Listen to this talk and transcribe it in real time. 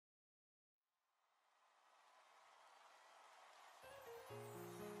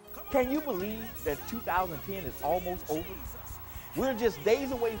Can you believe that 2010 is almost over? We're just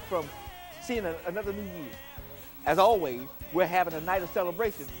days away from seeing another new year. As always, we're having a night of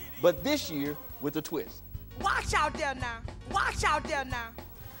celebration, but this year with a twist. Watch out there now. Watch out there now.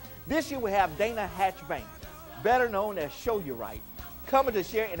 This year we have Dana Hatch-Banks, better known as Show You Right, coming to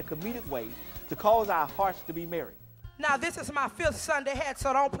share in a comedic way to cause our hearts to be merry. Now, this is my 5th Sunday hat,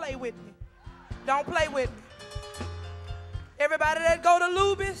 so don't play with me. Don't play with me. Everybody that go to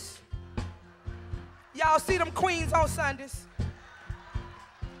Luby's, y'all see them queens on Sundays.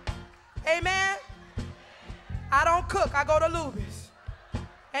 Amen? I don't cook, I go to Luby's.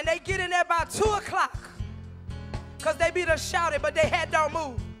 And they get in there by 2 o'clock because they be done shouted, but they head don't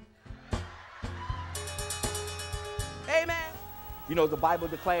move. Amen. You know, the Bible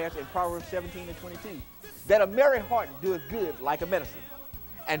declares in Proverbs 17 and 22 that a merry heart doeth good like a medicine.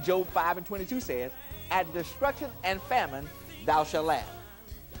 And Job 5 and 22 says, at destruction and famine thou shalt laugh.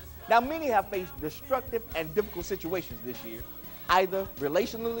 Now, many have faced destructive and difficult situations this year, either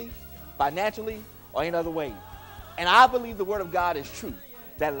relationally, financially, or in other ways. And I believe the Word of God is true,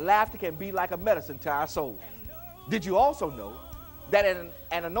 that laughter can be like a medicine to our souls. Did you also know that an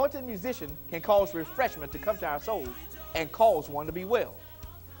anointed musician can cause refreshment to come to our souls and cause one to be well?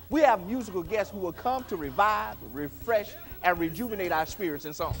 We have musical guests who will come to revive, refresh, and rejuvenate our spirits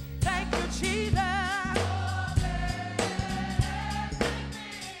in song. Thank you, Jesus.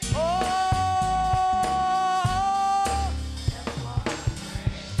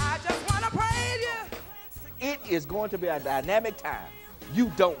 It is going to be a dynamic time.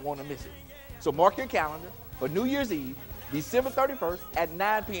 You don't want to miss it. So mark your calendar for New Year's Eve, December 31st at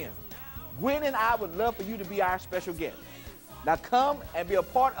 9 p.m. Gwen and I would love for you to be our special guest. Now come and be a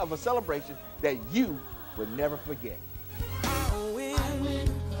part of a celebration that you will never forget.